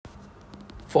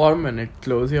For a minute,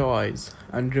 close your eyes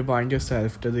and rewind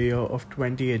yourself to the year of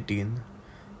 2018.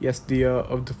 Yes, the year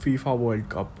of the FIFA World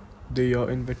Cup, the year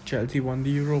in which Chelsea won the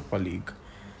Europa League.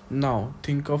 Now,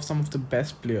 think of some of the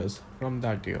best players from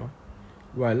that year.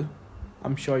 Well,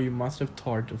 I'm sure you must have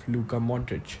thought of Luka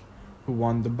Modric, who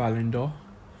won the Ballon d'Or.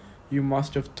 You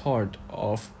must have thought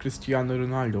of Cristiano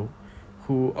Ronaldo,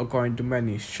 who, according to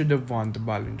many, should have won the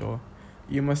Ballon d'Or.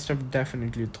 You must have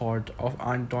definitely thought of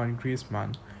Antoine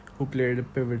Griezmann, who played a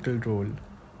pivotal role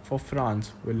for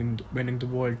France winning the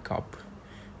World Cup.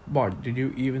 But did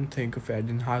you even think of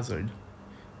Eden Hazard?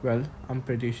 Well, I'm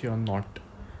pretty sure not.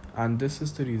 And this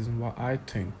is the reason why I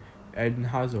think Eden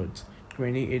Hazard's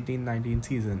 2018-19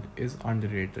 season is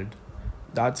underrated.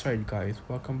 That's right, guys.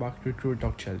 Welcome back to True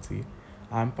Talk Chelsea.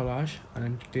 I'm Palash, and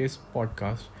in today's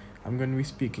podcast, I'm going to be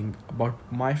speaking about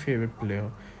my favorite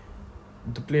player,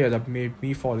 the player that made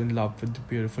me fall in love with the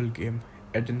beautiful game,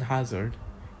 Eden Hazard.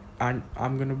 And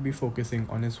I'm going to be focusing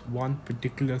on his one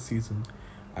particular season,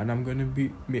 and I'm going to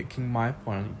be making my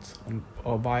points on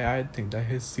why I think that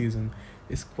his season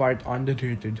is quite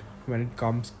underrated when it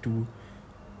comes to,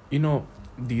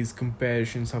 these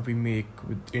comparisons that we make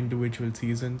with individual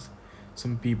seasons.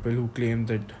 Some people who claim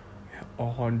that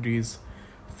Henry's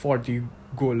 40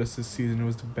 goal assist season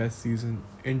was the best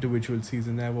individual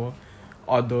season ever.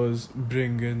 Others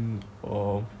bring in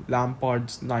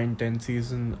Lampard's 9-10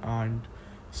 season, and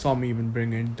some even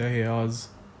bring in De Gea's,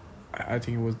 I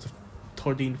think it was the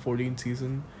 13-14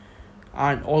 season.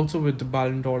 And also with the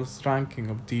Ballon d'Or's ranking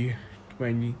of the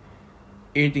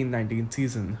 2018-19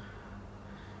 season.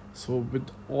 So with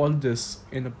all this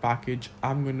in a package,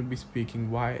 I'm going to be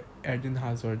speaking why Eden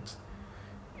Hazard's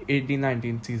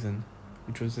 18-19 season,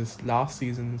 which was his last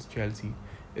season in Chelsea,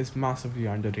 is massively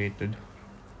underrated.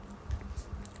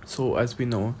 So as we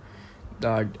know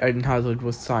that Eden Hazard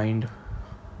was signed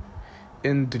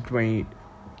in the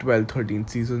 2012-13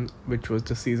 season, which was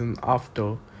the season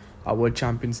after our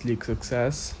Champions League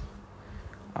success,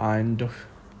 and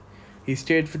he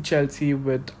stayed for Chelsea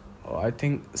with I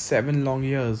think 7 long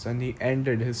years, and he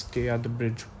ended his stay at the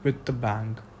bridge with the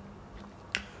bang.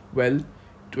 Well,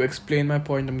 to explain my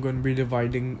point, I'm going to be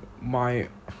dividing my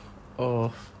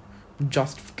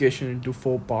justification into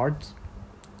 4 parts.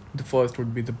 The first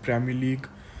would be the Premier League,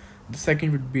 the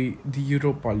second would be the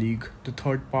Europa League, the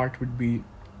third part would be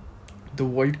the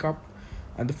World Cup,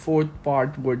 and the fourth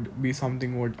part would be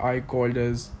something what I called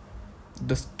as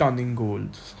the stunning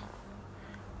goals.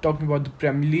 Talking about the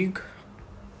Premier League,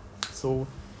 so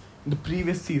the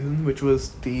previous season, which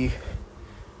was the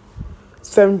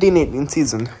 17-18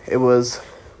 season, it was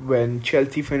when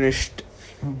Chelsea finished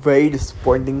very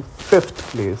disappointing 5th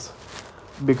place,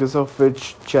 because of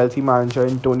which Chelsea manager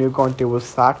Antonio Conte was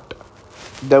sacked.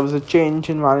 There was a change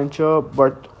in manager,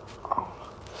 but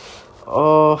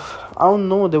I don't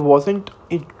know, there wasn't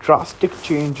a drastic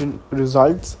change in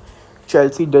results.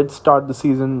 Chelsea did start the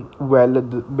season well at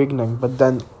the beginning, but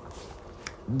then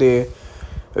they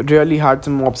really had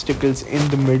some obstacles in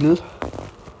the middle.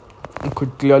 I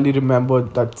could clearly remember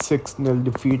that 6-0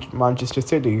 defeat at Manchester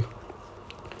City,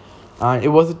 and it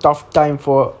was a tough time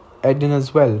for Eden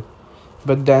as well.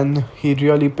 But then he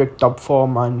really picked up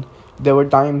form, and there were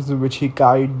times in which he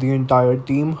carried the entire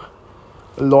team.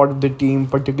 A lot of the team,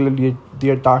 particularly the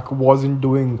attack, wasn't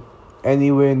doing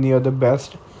anywhere near the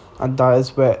best, and that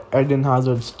is where Eden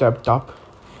Hazard stepped up.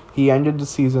 He ended the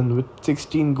season with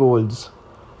 16 goals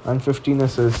and 15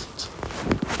 assists.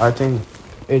 I think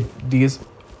it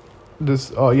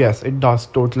does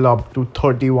total up to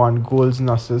 31 goals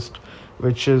and assists,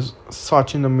 which is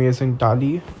such an amazing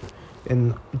tally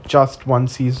in just one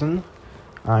season.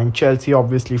 And Chelsea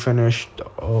obviously finished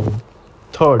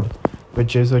third,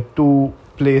 which is a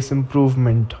 2-place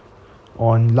improvement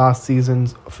on last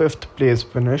season's 5th place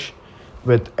finish,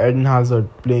 with Eden Hazard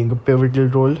playing a pivotal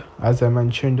role, as I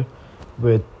mentioned,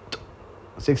 with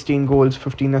 16 goals,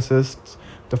 15 assists.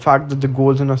 The fact that the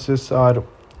goals and assists are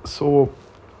so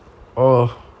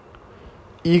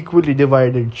equally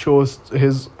divided shows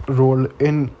his role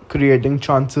in creating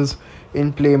chances,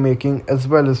 in playmaking, as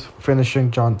well as finishing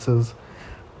chances.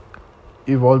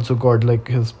 You've also got like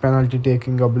his penalty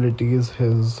taking abilities,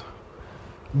 his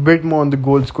bit more on the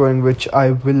goal scoring, which I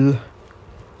will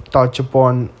touch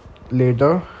upon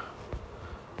later.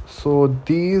 So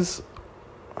these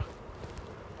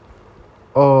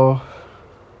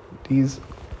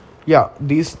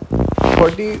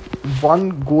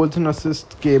 31 goals and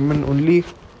assists came in only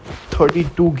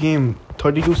 32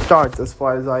 starts as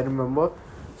far as I remember.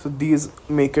 So these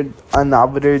make it an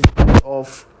average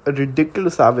of a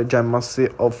ridiculous average, I must say,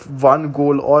 of 1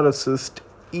 goal or assist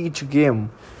each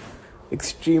game.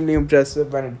 Extremely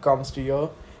impressive when it comes to here.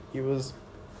 He was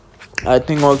I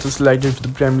think also selected to the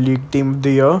Premier League Team of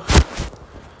the Year.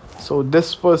 So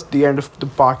this was the end of the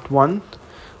part one.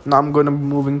 Now I'm gonna be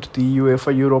moving to the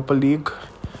UEFA Europa League.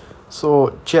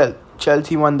 So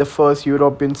Chelsea won the first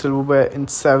European silverware in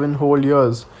 7 whole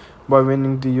years by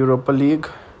winning the Europa League.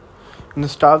 In the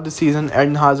start of the season,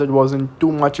 Eden Hazard wasn't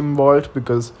too much involved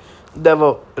because there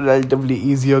were relatively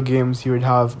easier games. You would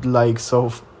have the likes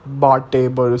of Bate,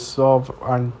 Borisov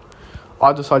and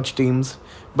other such teams.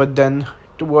 But then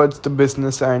towards the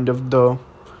business end of the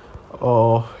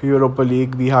Europa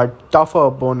League, we had tougher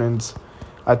opponents.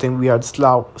 I think we had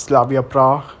Slavia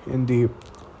Prague in the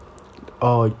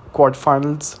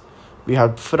quarterfinals. We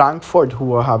had Frankfurt, who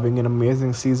were having an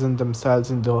amazing season themselves,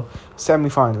 in the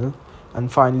semi-final,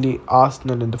 and finally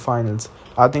Arsenal in the finals.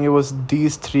 I think it was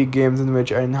these 3 games in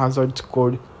which Eden Hazard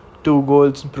scored 2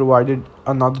 goals and provided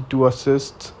another 2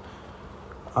 assists.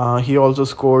 He also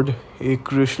scored a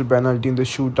crucial penalty in the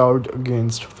shootout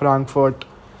against Frankfurt.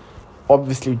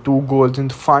 Obviously, 2 goals in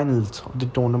the finals of the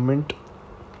tournament.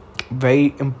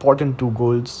 Very important 2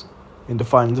 goals in the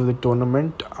finals of the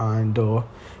tournament. And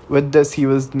with this, he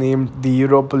was named the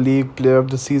Europa League Player of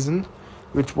the Season,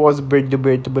 which was a bit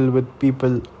debatable, with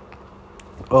people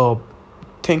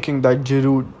thinking that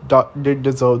Giroud did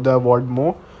deserve the award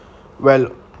more.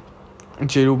 Well,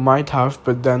 Giroud might have,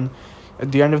 but then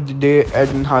at the end of the day,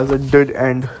 Eden Hazard did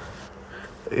end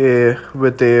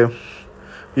with a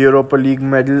Europa League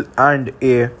medal and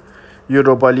a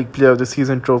Europa League Player of the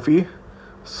Season trophy.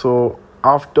 So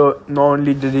after, not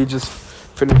only did he just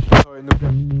finish in the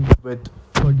Premier League with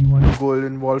 31 goal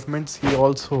involvements, he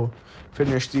also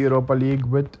finished the Europa League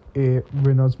with a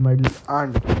winner's medal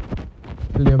and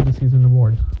Player of the Season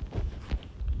award.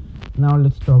 Now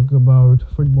let's talk about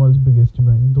football's biggest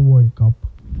event, the World Cup.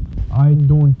 I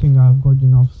don't think I've got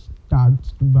enough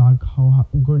stats to back how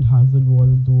good Hazard was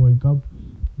at the World Cup.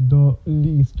 The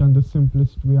least and the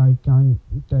simplest way I can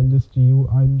tell this to you,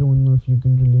 I don't know if you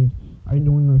can relate, I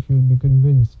don't know if you'll be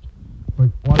convinced, but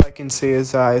all I can say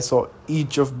is I saw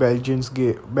each of Belgium's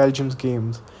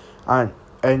games, and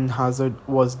Eden Hazard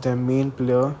was their main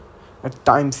player. At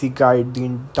times he guided the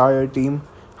entire team,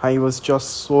 and he was just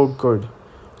so good.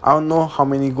 I don't know how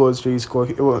many goals did he score.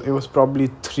 It was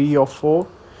probably 3 or 4.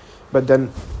 But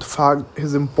then the fact,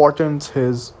 his importance,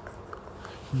 his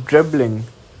dribbling,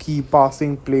 key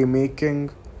passing,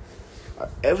 playmaking,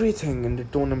 everything in the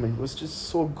tournament was just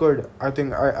so good. I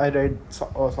think I read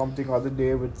something other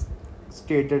day which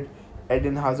stated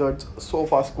Eden Hazard's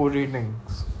SofaScore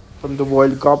ratings from the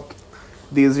World Cup.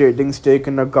 These ratings take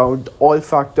into account all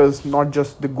factors, not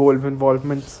just the goal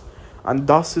involvements. And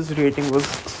thus his rating was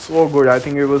so good. I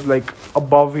think it was like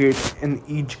above 8 in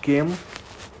each game.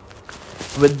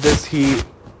 With this, he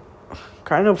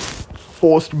kind of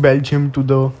forced Belgium to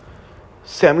the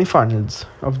semi-finals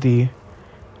of the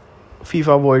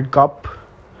FIFA World Cup.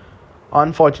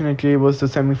 Unfortunately, it was the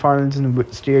semi-finals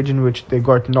stage in which they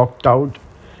got knocked out.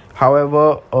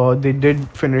 However, they did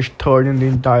finish 3rd in the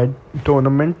entire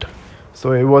tournament.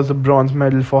 So it was a bronze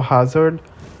medal for Hazard.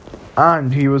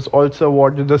 And he was also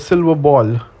awarded the silver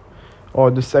ball, or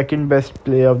the second best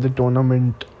player of the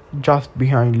tournament, just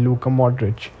behind Luka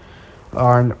Modric.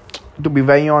 And to be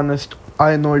very honest,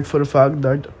 I know it for a fact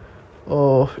that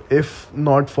if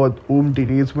not for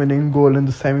Umtiti's winning goal in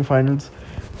the semi-finals,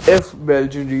 if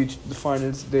Belgium reached the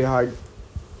finals, they had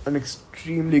an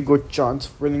extremely good chance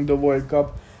of winning the World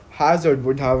Cup. Hazard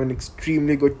would have an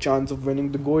extremely good chance of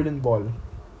winning the golden ball,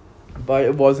 but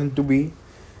it wasn't to be.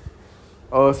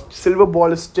 Silver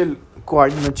ball is still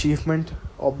quite an achievement.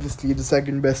 Obviously, the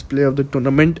second best player of the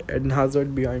tournament, Eden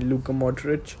Hazard, behind Luka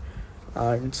Modric,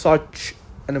 and such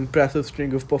an impressive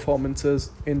string of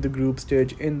performances in the group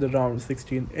stage, in the round of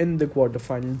 16, in the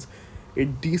quarterfinals, a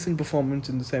decent performance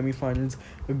in the semi-finals,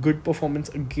 a good performance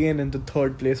again in the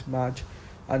 3rd place match,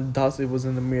 and thus it was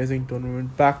an amazing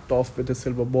tournament, backed off with a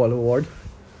silver ball award.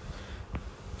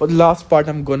 For the last part,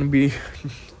 I'm going to be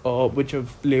which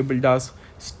I've labeled as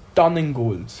stunning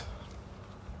goals.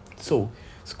 So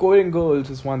scoring goals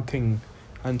is one thing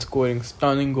and scoring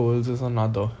stunning goals is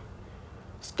another.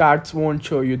 Stats won't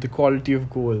show you the quality of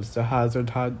goals the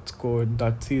Hazard had scored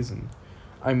that season.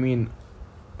 I mean,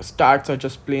 stats are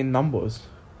just plain numbers.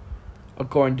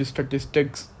 According to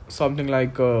statistics, something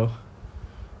like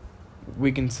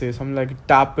we can say something like a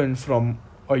tap in from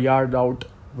a yard out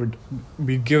would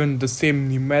be given the same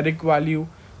numeric value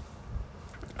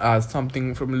as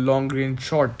something from a long range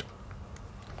shot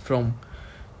from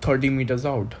 30 meters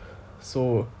out.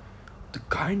 So the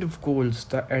kind of goals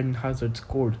that Eden Hazard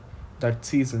scored that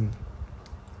season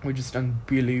were just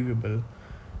unbelievable.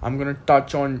 I'm gonna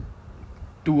touch on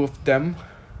 2 of them.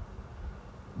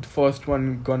 The first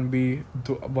one gonna be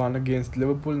the one against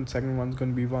Liverpool, and second one's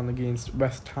gonna be one against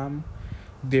West Ham.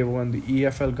 They won the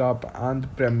EFL Cup and the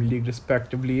Premier League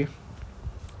respectively.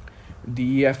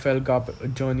 The EFL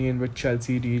Cup journey in which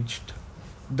Chelsea reached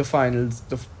the finals,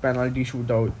 the penalty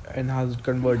shootout, and has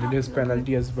converted his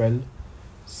penalty as well.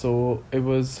 So it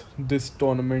was this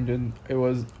tournament, and it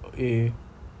was a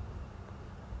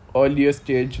earlier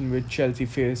stage in which Chelsea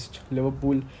faced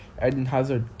Liverpool. Eden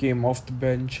Hazard came off the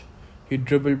bench. He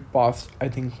dribbled past, I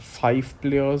think, 5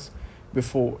 players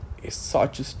before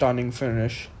such a stunning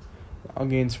finish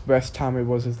against West Ham. It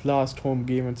was his last home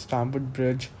game at Stamford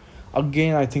Bridge.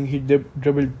 Again, I think he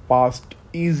dribbled past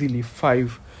easily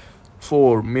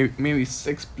 4, maybe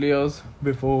 6 players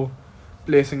before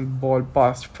placing the ball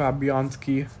past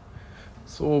Fabianski.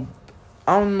 So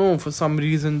I don't know, for some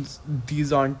reasons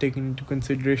these aren't taken into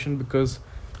consideration, because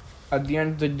at the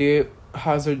end of the day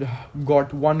Hazard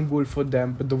got one goal for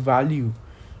them, but the value,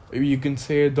 you can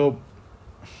say the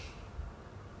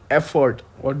effort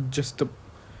or just the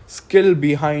skill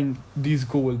behind these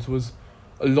goals was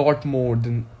a lot more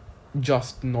than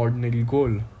just an ordinary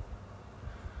goal.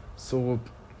 So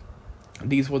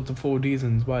these were the 4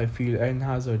 reasons why I feel Eden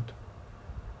Hazard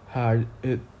had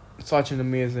such an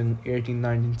amazing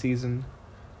 18-19 season.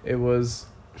 It was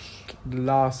the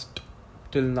last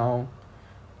till now,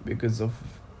 because of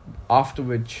after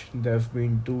which there have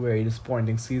been 2 very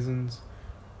disappointing seasons.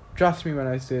 Trust me when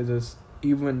I say this,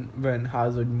 even when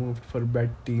Hazard moved for a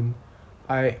better team,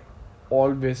 I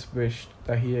always wished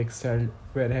that he excelled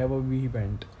wherever we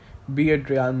went. Be it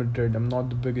Real Madrid, I'm not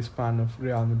the biggest fan of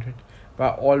Real Madrid, but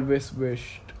I always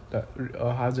wished that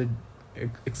Hazard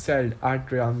excelled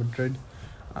at Real Madrid,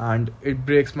 and it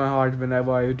breaks my heart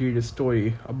whenever I read a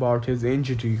story about his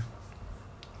injury.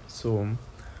 So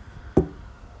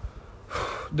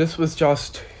this was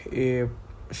just a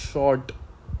short,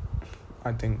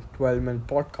 I think, 12-minute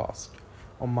podcast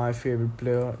on my favorite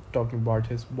player, talking about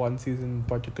his one season in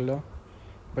particular.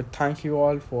 But thank you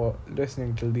all for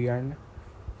listening till the end.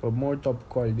 For more top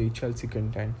quality Chelsea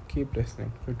content, keep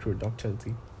listening to True Talk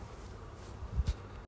Chelsea.